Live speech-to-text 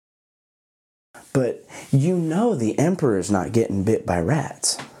But you know the emperor's not getting bit by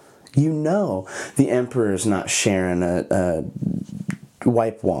rats. You know the emperor's not sharing a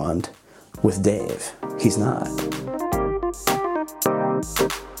wipe wand with Dave. He's not.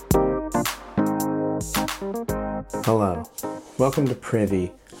 Hello. Welcome to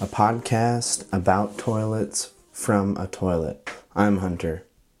Privy, a podcast about toilets from a toilet. I'm Hunter.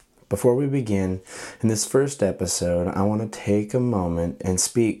 Before we begin, in this first episode, I want to take a moment and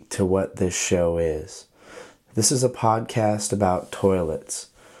speak to what this show is. This is a podcast about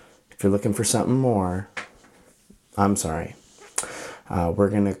toilets. If you're looking for something more, I'm sorry. We're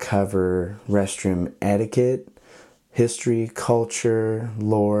going to cover restroom etiquette, history, culture,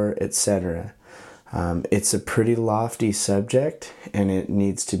 lore, etc. It's a pretty lofty subject, and it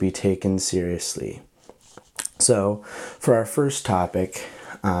needs to be taken seriously. So, for our first topic,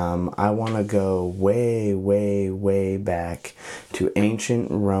 I want to go way back to ancient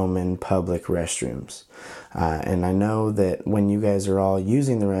Roman public restrooms. And I know that when you guys are all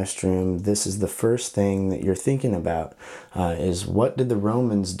using the restroom, this is the first thing that you're thinking about, is what did the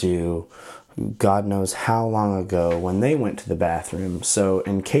Romans do God knows how long ago when they went to the bathroom. So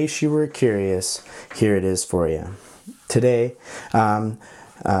in case you were curious, here it is for you. Today,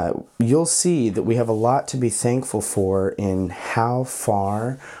 you'll see that we have a lot to be thankful for in how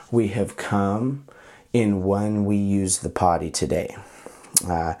far we have come in when we use the potty today.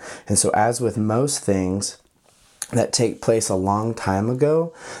 And so as with most things that take place a long time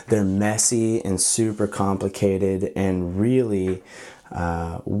ago, they're messy and super complicated, and really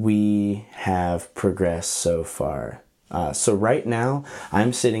we have progressed so far. So right now,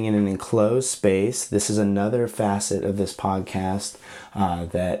 I'm sitting in an enclosed space. This is another facet of this podcast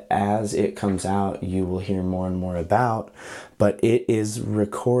that as it comes out, you will hear more and more about. But it is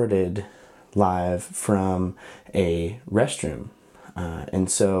recorded live from a restroom. And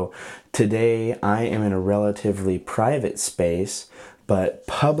so today I am in a relatively private space, but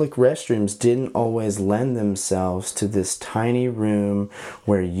public restrooms didn't always lend themselves to this tiny room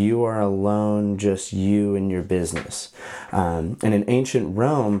where you are alone, just you and your business. And in ancient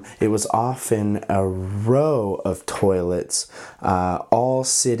Rome, it was often a row of toilets, all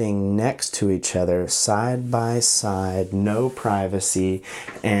sitting next to each other, side by side, no privacy,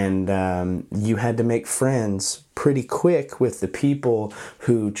 and you had to make friends pretty quick with the people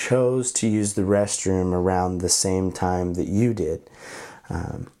who chose to use the restroom around the same time that you did.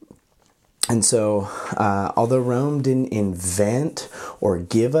 And so, although Rome didn't invent or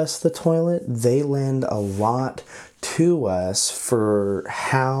give us the toilet, they lend a lot to us for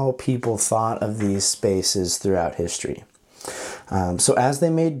how people thought of these spaces throughout history. So as they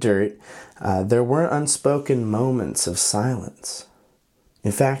made dirt, there weren't unspoken moments of silence.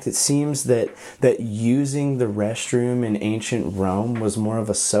 In fact, it seems that using the restroom in ancient Rome was more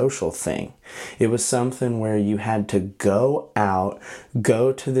of a social thing. It was something where you had to go out,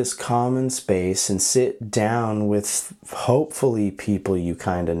 go to this common space and sit down with hopefully people you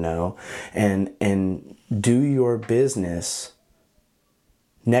kind of know and do your business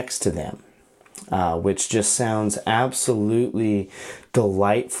next to them, which just sounds absolutely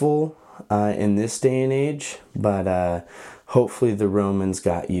delightful in this day and age, but hopefully the Romans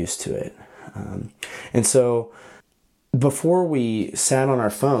got used to it. And so before we sat on our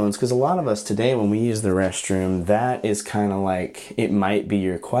phones, because a lot of us today when we use the restroom, that is kind of like, it might be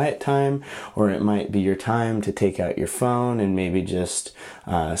your quiet time, or it might be your time to take out your phone and maybe just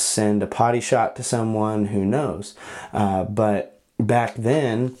send a potty shot to someone, who knows. But back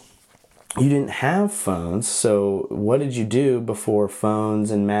then, you didn't have phones, so what did you do before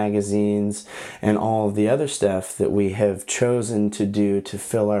phones and magazines and all of the other stuff that we have chosen to do to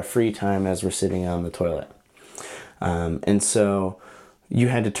fill our free time as we're sitting on the toilet? And so you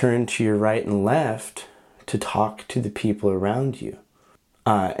had to turn to your right and left to talk to the people around you.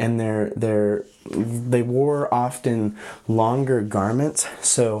 And they wore often longer garments.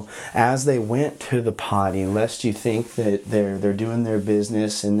 So as they went to the potty, lest you think that they're doing their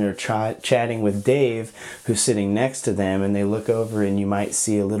business and they're chatting with Dave, who's sitting next to them, and they look over and you might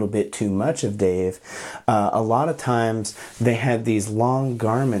see a little bit too much of Dave. A lot of times they had these long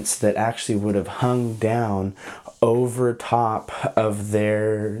garments that actually would have hung down over top of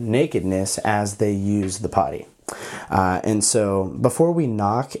their nakedness as they used the potty. And so before we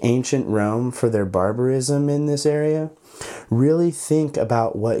knock ancient Rome for their barbarism in this area, really think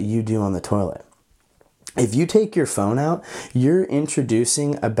about what you do on the toilet. If you take your phone out, you're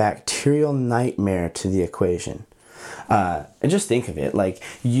introducing a bacterial nightmare to the equation. And just think of it, like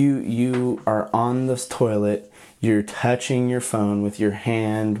you are on this toilet, you're touching your phone with your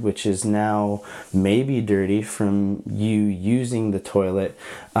hand, which is now maybe dirty from you using the toilet.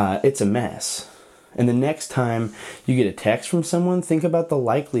 It's a mess. And the next time you get a text from someone, think about the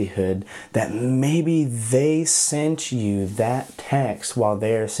likelihood that maybe they sent you that text while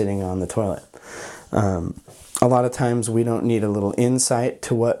they're sitting on the toilet. A lot of times we don't need a little insight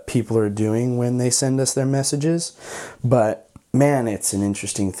to what people are doing when they send us their messages, but man, it's an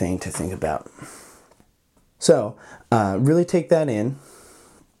interesting thing to think about. So, really take that in.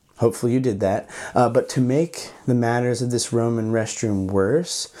 Hopefully you did that. But to make the matters of this Roman restroom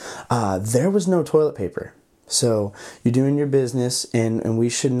worse, there was no toilet paper. So you're doing your business, and we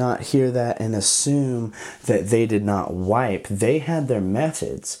should not hear that and assume that they did not wipe. They had their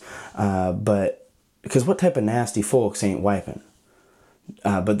methods, but because what type of nasty folks ain't wiping?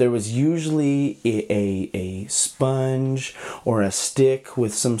 But there was usually a sponge or a stick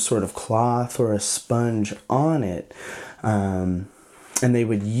with some sort of cloth or a sponge on it. And they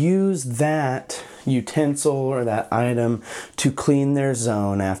would use that utensil or that item to clean their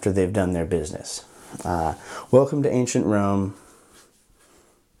zone after they've done their business. Welcome to ancient Rome.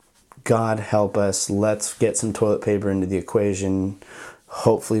 God help us. Let's get some toilet paper into the equation.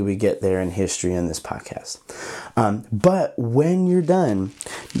 Hopefully we get there in history in this podcast. But when you're done,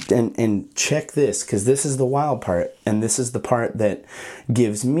 and check this, because this is the wild part, and this is the part that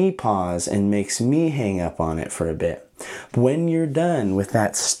gives me pause and makes me hang up on it for a bit. When you're done with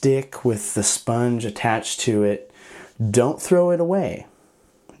that stick with the sponge attached to it, don't throw it away.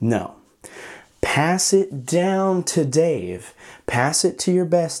 No. Pass it down to Dave. Pass it to your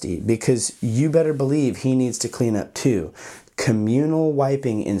bestie, because you better believe he needs to clean up too. Communal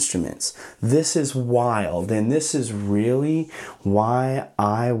wiping instruments. This is wild, and this is really why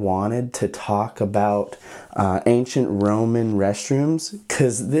I wanted to talk about ancient Roman restrooms,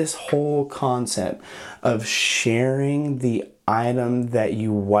 because this whole concept of sharing the item that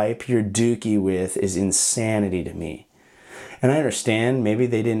you wipe your dookie with is insanity to me. And I understand maybe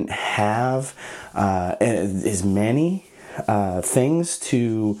they didn't have as many things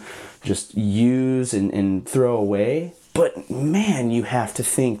to just use and throw away. But man, you have to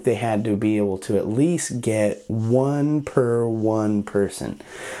think they had to be able to at least get one per one person.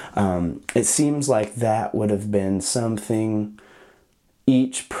 It seems like that would have been something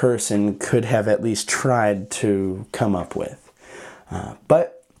each person could have at least tried to come up with.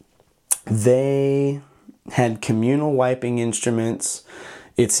 But they had communal wiping instruments.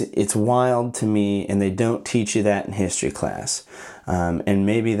 It's wild to me, and they don't teach you that in history class. And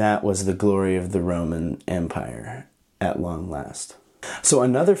maybe that was the glory of the Roman Empire at long last. So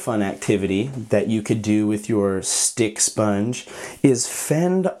another fun activity that you could do with your stick sponge is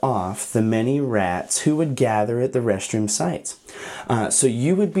fend off the many rats who would gather at the restroom sites. So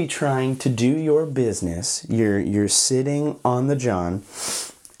you would be trying to do your business. You're sitting on the john,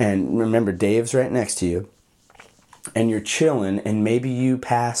 and remember, Dave's right next to you, and you're chilling, and maybe you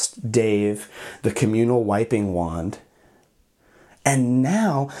passed Dave the communal wiping wand, and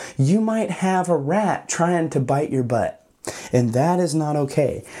now you might have a rat trying to bite your butt. And that is not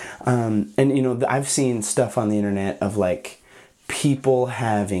okay. And you know, I've seen stuff on the internet of like people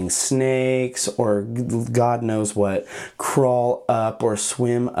having snakes or God knows what crawl up or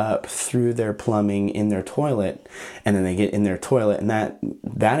swim up through their plumbing in their toilet, and then they get in their toilet, and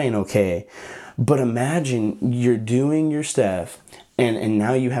that ain't okay. But imagine you're doing your stuff, and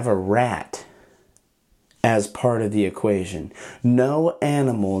now you have a rat as part of the equation. No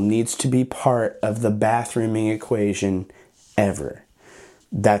animal needs to be part of the bathrooming equation ever.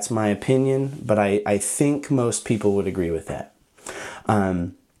 That's my opinion, but I think most people would agree with that.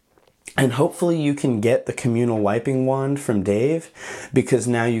 And hopefully you can get the communal wiping wand from Dave, because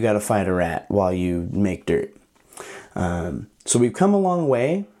now you got to fight a rat while you make dirt. So we've come a long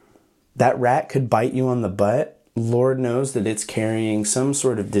way. That rat could bite you on the butt. Lord knows that it's carrying some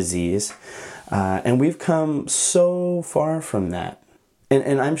sort of disease. And we've come so far from that.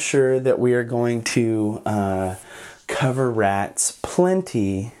 And I'm sure that we are going to cover rats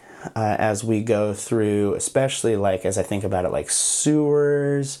plenty as we go through, especially like as I think about it, like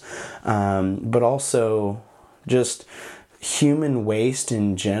sewers, but also just human waste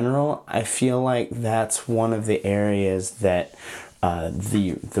in general. I feel like that's one of the areas that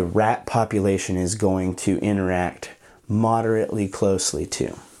the rat population is going to interact moderately closely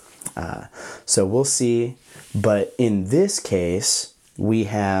to. So we'll see. But in this case, we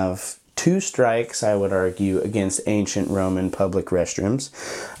have 2 strikes, I would argue, against ancient Roman public restrooms.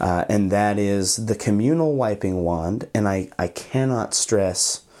 And that is the communal wiping wand. And I cannot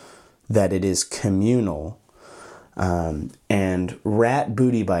stress that it is communal. And rat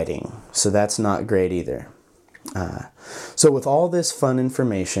booty biting. So that's not great either. So with all this fun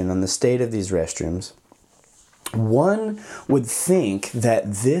information on the state of these restrooms, One would think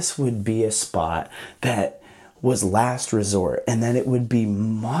that this would be a spot that was last resort and that it would be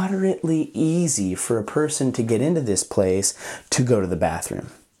moderately easy for a person to get into this place to go to the bathroom.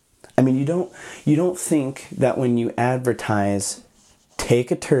 I mean, you don't think that when you advertise,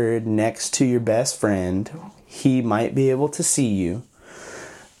 take a turd next to your best friend, he might be able to see you.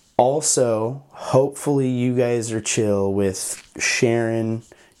 Also, hopefully you guys are chill with sharing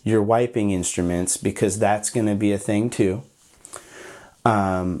your wiping instruments, because that's going to be a thing too.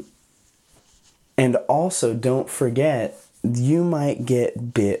 And also, don't forget, you might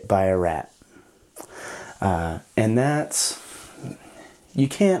get bit by a rat. And that's, you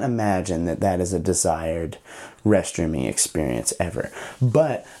can't imagine that that is a desired restrooming experience ever.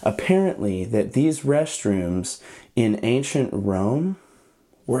 But apparently that these restrooms in ancient Rome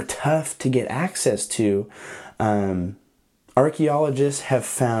were tough to get access to. Archaeologists have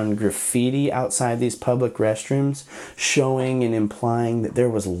found graffiti outside these public restrooms showing and implying that there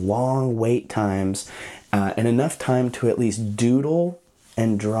was long wait times and enough time to at least doodle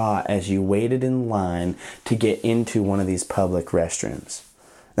and draw as you waited in line to get into one of these public restrooms.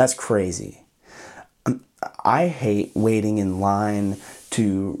 That's crazy. I hate waiting in line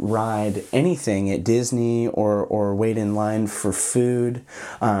to ride anything at Disney or wait in line for food.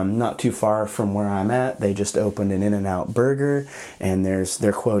 Not too far from where I'm at, they just opened an In-N-Out Burger, and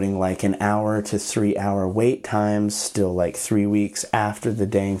they're quoting like an hour to 3 hour wait times, still like 3 weeks after the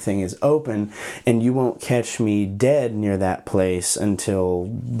dang thing is open, and you won't catch me dead near that place until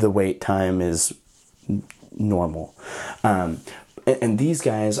the wait time is normal. And these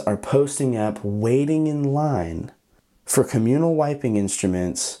guys are posting up, waiting in line for communal wiping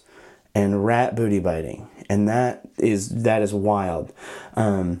instruments and rat booty biting. And that is wild.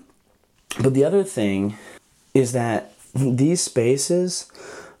 But the other thing is that these spaces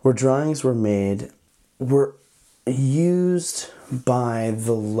where drawings were made were used by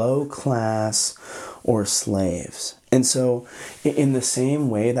the low class or slaves. And so in the same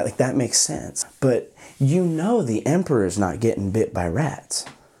way, that makes sense. But you know the emperor's not getting bit by rats.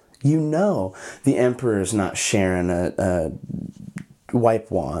 You know the emperor's not sharing a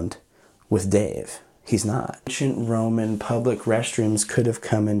wipe wand with Dave. He's not. Ancient Roman public restrooms could have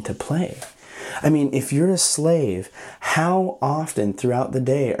come into play. I mean, if you're a slave, how often throughout the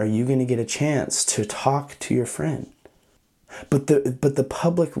day are you going to get a chance to talk to your friend? But the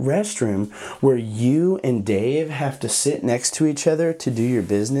public restroom where you and Dave have to sit next to each other to do your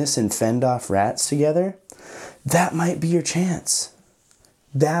business and fend off rats together, that might be your chance.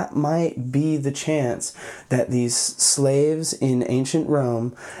 That might be the chance that these slaves in ancient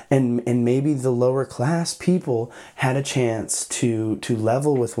Rome and maybe the lower class people had a chance to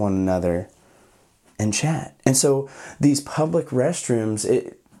level with one another and chat. And so these public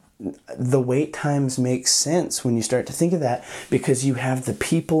restrooms, the wait times make sense when you start to think of that, because you have the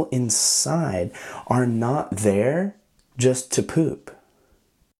people inside are not there just to poop.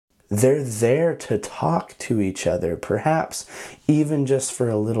 They're there to talk to each other, perhaps even just for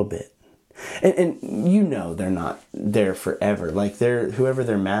a little bit. And you know they're not there forever. Like whoever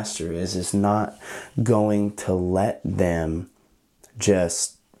their master is not going to let them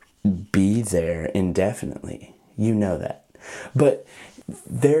just be there indefinitely. You know that. But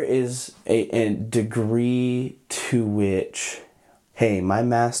there is a degree to which, hey, my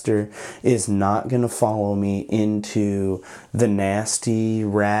master is not going to follow me into the nasty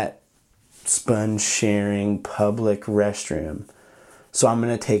rat sponge sharing public restroom. So I'm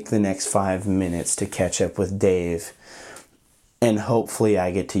going to take the next 5 minutes to catch up with Dave, and hopefully I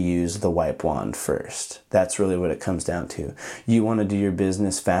get to use the wipe wand first. That's really what it comes down to. You want to do your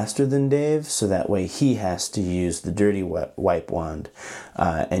business faster than Dave, so that way he has to use the dirty wipe wand,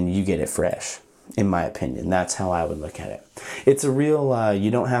 and you get it fresh. In my opinion, that's how I would look at it. It's a real,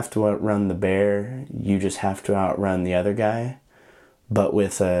 you don't have to outrun the bear, you just have to outrun the other guy, but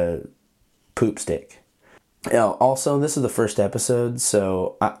with a poop stick. Also, this is the first episode,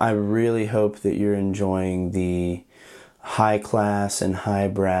 so I really hope that you're enjoying the high class and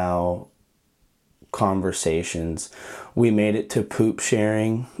highbrow conversations. We made it to poop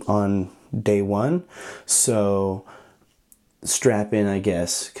sharing on day 1, so strap in, I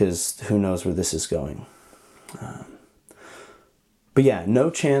guess, because who knows where this is going. But yeah, no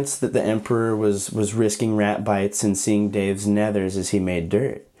chance that the emperor was risking rat bites and seeing Dave's nethers as he made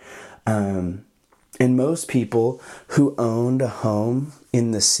dirt. And most people who owned a home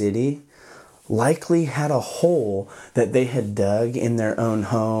in the city likely had a hole that they had dug in their own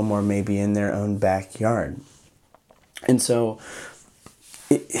home or maybe in their own backyard. And so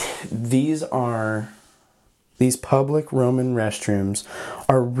these public Roman restrooms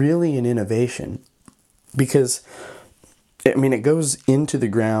are really an innovation. because I mean, it goes into the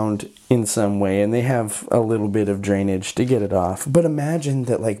ground in some way, and they have a little bit of drainage to get it off. But imagine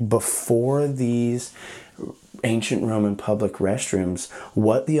that, like, before these ancient Roman public restrooms,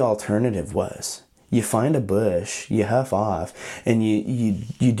 what the alternative was. You find a bush, you huff off, and you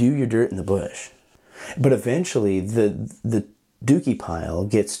do your dirt in the bush. But eventually, the dookie pile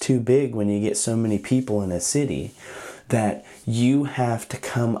gets too big when you get so many people in a city that you have to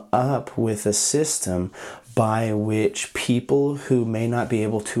come up with a system by which people who may not be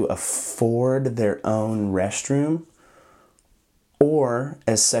able to afford their own restroom, or,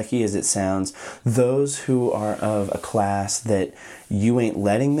 as sucky as it sounds, those who are of a class that you ain't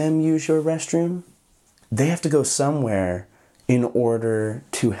letting them use your restroom, they have to go somewhere in order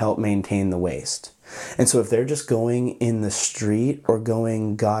to help maintain the waste. And so if they're just going in the street or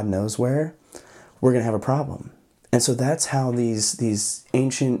going God knows where, we're going to have a problem. And so that's how these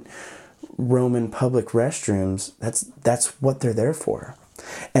ancient Roman public restrooms, that's what they're there for.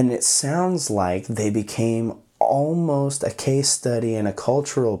 And it sounds like they became almost a case study and a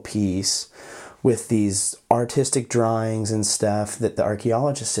cultural piece with these artistic drawings and stuff that the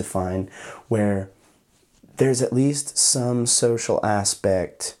archaeologists have found, where there's at least some social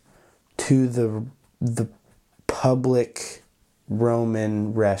aspect to the public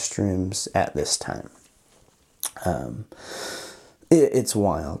Roman restrooms at this time. It's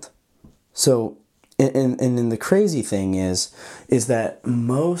wild. So, and the crazy thing is that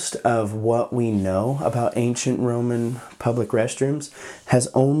most of what we know about ancient Roman public restrooms has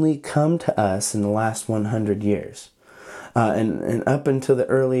only come to us in the last 100 years. And up until the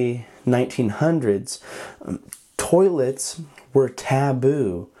early 1900s, toilets were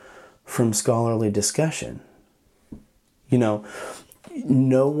taboo from scholarly discussion. You know,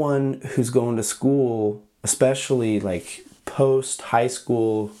 no one who's going to school, especially like post high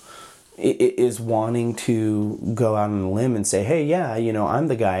school, is wanting to go out on a limb and say, hey, yeah, you know, I'm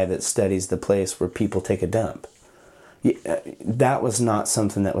the guy that studies the place where people take a dump. That was not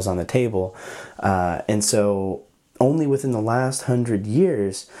something that was on the table. And so only within the last 100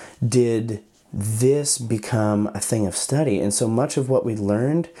 years did this become a thing of study. And so much of what we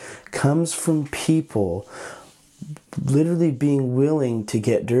learned comes from people literally being willing to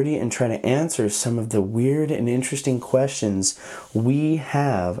get dirty and try to answer some of the weird and interesting questions we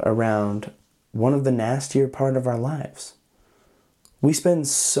have around one of the nastier part of our lives. We spend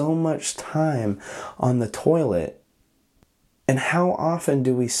so much time on the toilet, and how often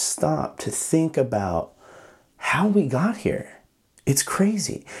do we stop to think about how we got here? It's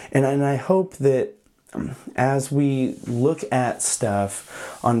crazy. And I hope that as we look at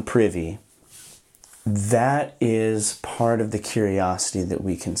stuff on Privy, that is part of the curiosity that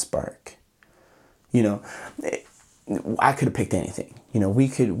we can spark. You know, I could have picked anything. You know, we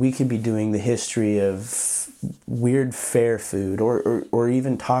could be doing the history of weird fair food or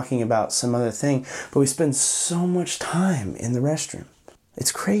even talking about some other thing, but we spend so much time in the restroom.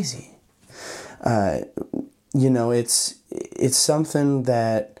 It's crazy. You know, it's something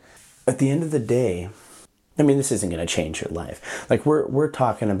that at the end of the day, I mean, this isn't going to change your life. Like, we're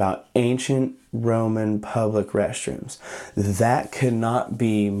talking about ancient Roman public restrooms. That could not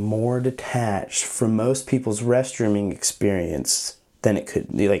be more detached from most people's restrooming experience than it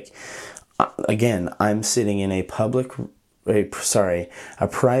could be. Like, again, I'm sitting in a private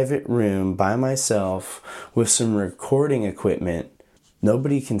room by myself with some recording equipment.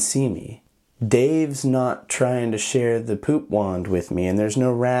 Nobody can see me. Dave's not trying to share the poop wand with me, and there's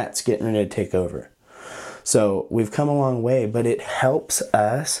no rats getting ready to take over. So we've come a long way, but it helps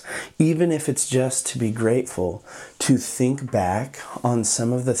us, even if it's just to be grateful, to think back on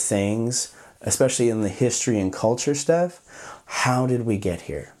some of the things, especially in the history and culture stuff. How did we get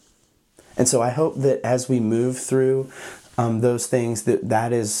here? And so I hope that as we move through those things,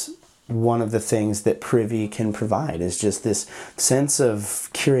 that is one of the things that Privy can provide, is just this sense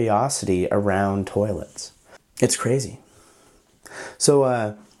of curiosity around toilets. It's crazy.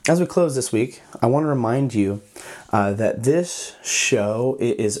 So, as we close this week, I want to remind you that this show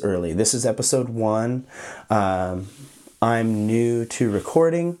is early. This is episode 1. I'm new to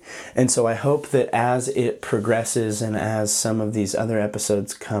recording, and so I hope that as it progresses and as some of these other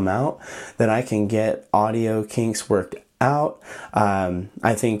episodes come out, that I can get audio kinks worked out.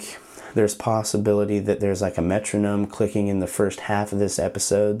 I think there's possibility that there's like a metronome clicking in the first half of this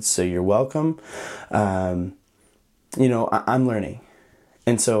episode, so you're welcome. You know, I'm learning.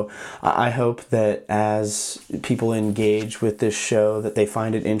 And so I hope that as people engage with this show, that they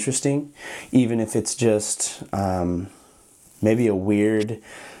find it interesting, even if it's just maybe a weird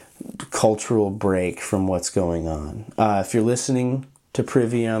cultural break from what's going on. If you're listening to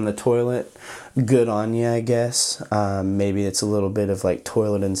Privy on the toilet, good on you, I guess. Maybe it's a little bit of like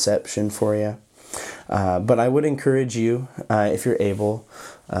toilet inception for you. But I would encourage you, if you're able,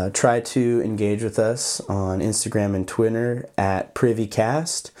 try to engage with us on Instagram and Twitter at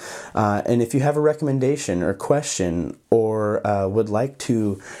PrivyCast. And if you have a recommendation or question or would like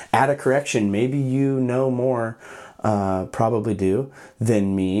to add a correction, maybe you know more, probably do,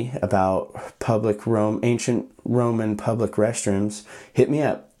 than me about ancient Roman public restrooms, hit me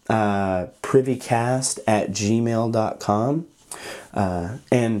up, privycast@gmail.com.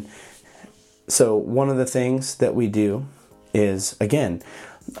 And so one of the things that we do is, again,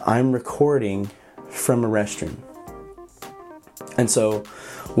 I'm recording from a restroom. And so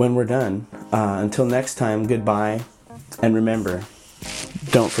when we're done, until next time, goodbye. And remember,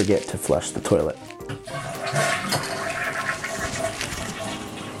 don't forget to flush the toilet.